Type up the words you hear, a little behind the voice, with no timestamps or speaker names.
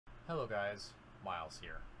Hello guys, Miles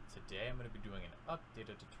here. Today I'm going to be doing an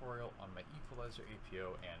updated tutorial on my Equalizer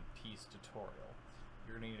APO and Peace tutorial.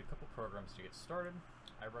 You're going to need a couple programs to get started.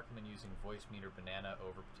 I recommend using Voicemeeter Banana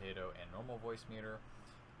over Potato and normal Voicemeeter.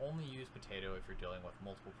 Only use Potato if you're dealing with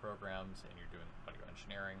multiple programs and you're doing audio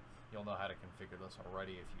engineering. You'll know how to configure this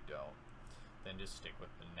already if you don't. Then just stick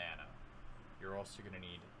with Banana. You're also going to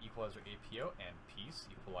need Equalizer APO and Peace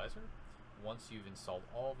Equalizer. Once you've installed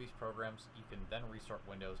all of these programs, you can then restart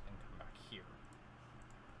Windows and come back here.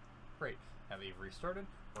 Great, now that you've restarted,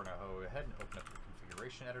 we're going to go ahead and open up your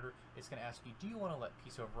configuration editor. It's going to ask you, do you want to let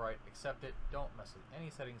Peace override? Accept it. Don't mess with any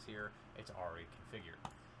settings here. It's already configured.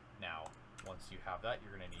 Now, once you have that,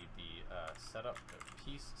 you're going to need the setup of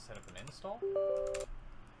Peace Setup and Install.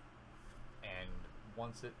 And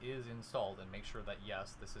once it is installed, and make sure that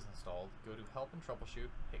yes, this is installed, go to Help and Troubleshoot,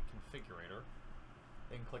 hit Configurator,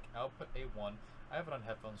 then click Output A1. I have it on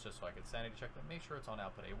headphones just so I can sanity check, but make sure it's on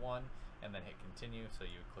Output A1, and then hit Continue. So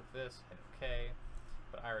you would click this, hit OK,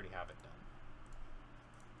 but I already have it done.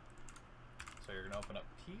 So you're going to open up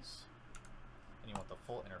Peace, and you want the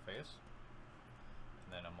full interface.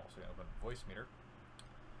 And then I'm also going to open Voicemeeter.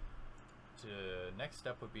 The next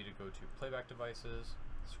step would be to go to Playback Devices,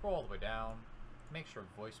 scroll all the way down, make sure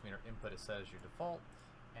Voicemeeter Input is set as your default,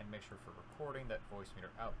 and make sure for recording that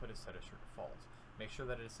Voicemeeter Output is set as your default. Make sure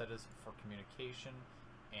that it is set as for communication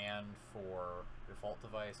and for default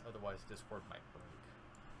device, otherwise Discord might break.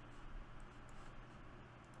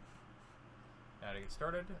 Now to get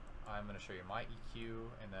started, I'm going to show you my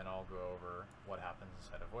EQ and then I'll go over what happens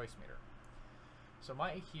inside of Voicemeeter. So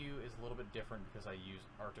my EQ is a little bit different because I use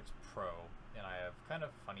Arctis Pro and I have kind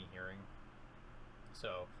of funny hearing.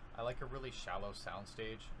 So I like a really shallow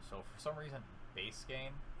soundstage. So for some reason, bass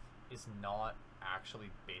gain is not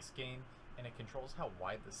actually bass gain, and it controls how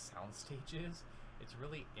wide the soundstage is. It's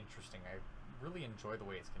really interesting. I really enjoy the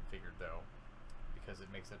way it's configured though, because it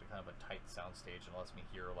makes it kind of a tight soundstage and lets me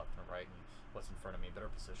hear left and right and what's in front of me, better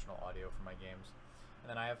positional audio for my games. And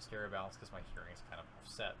then I have stereo balance because my hearing is kind of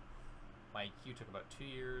offset. My EQ took about 2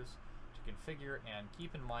 years to configure, and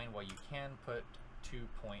keep in mind while you can put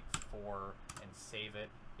 2.4 and save it,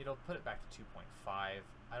 it'll put it back to 2.5.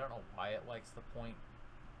 I don't know why it likes the point,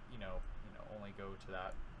 only go to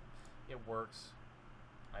that. It works.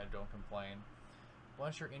 I don't complain.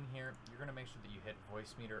 Once you're in here, you're going to make sure that you hit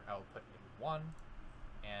Voicemeeter Output A1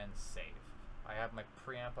 and save. I have my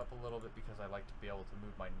preamp up a little bit because I like to be able to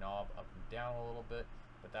move my knob up and down a little bit,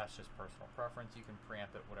 but that's just personal preference. You can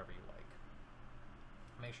preamp it whatever you like.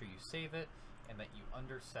 Make sure you save it and that you,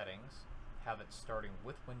 under Settings, have it starting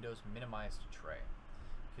with Windows minimized to tray,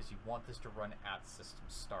 because you want this to run at system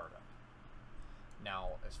startup.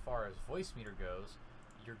 Now, as far as Voicemeeter goes,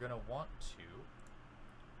 you're going to want to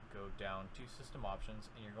go down to System Options,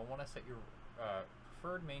 and you're going to want to set your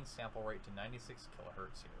preferred main sample rate to 96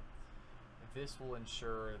 kilohertz here. This will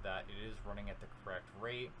ensure that it is running at the correct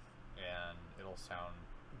rate, and it'll sound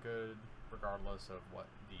good regardless of what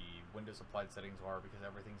the Windows applied settings are, because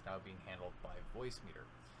everything's now being handled by Voicemeeter.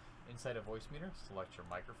 Inside of Voicemeeter, select your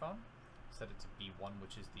microphone, set it to B1,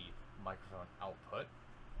 which is the microphone output,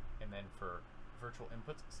 and then for virtual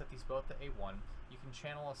inputs, set these both to A1. You can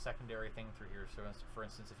channel a secondary thing through here, so for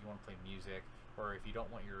instance, if you want to play music, or if you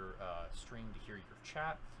don't want your stream to hear your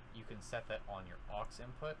chat, you can set that on your aux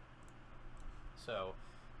input. So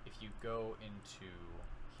if you go into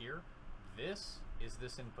here, this is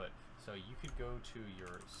this input. So you could go to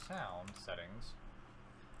your sound settings,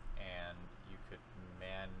 and you could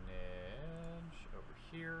manage over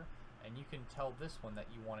here, and you can tell this one that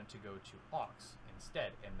you want it to go to aux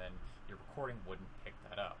instead, and then your recording wouldn't pick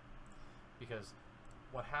that up. Because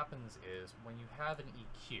what happens is when you have an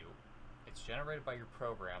EQ, it's generated by your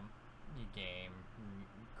program, your game,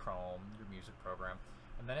 Chrome, your music program,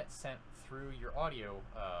 and then it's sent through your audio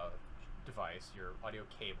device, your audio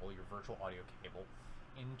cable, your virtual audio cable,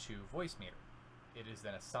 into Voicemeeter. It is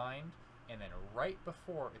then assigned, and then right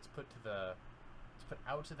before it's put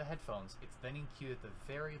out to the headphones, it's then EQ'd at the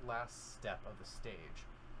very last step of the stage,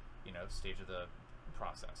 stage of the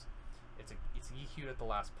process. It's EQ'd at the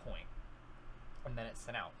last point, and then it's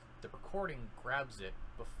sent out. The recording grabs it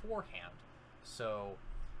beforehand, so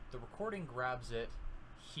the recording grabs it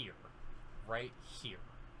here, right here.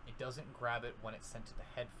 It doesn't grab it when it's sent to the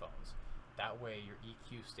headphones. That way your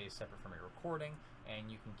EQ stays separate from your recording,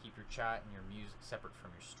 and you can keep your chat and your music separate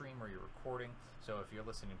from your stream or your recording. So if you're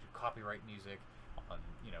listening to copyright music on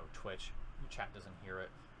Twitch, your chat doesn't hear it,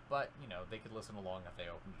 but they could listen along if they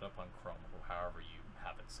opened it up on Chrome or however you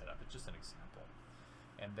have it set up. It's just an example.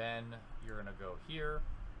 And then you're gonna go here,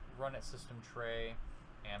 run at system tray,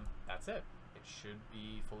 and that's it. It should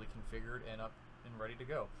be fully configured and up and ready to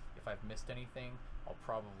go. If I've missed anything, I'll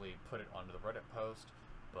probably put it onto the Reddit post,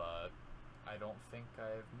 but I don't think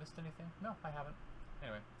I've missed anything. No, I haven't.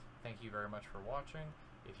 Anyway, thank you very much for watching.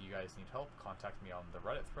 If you guys need help, contact me on the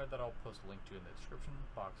Reddit thread that I'll post a link to in the description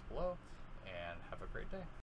box below, and have a great day.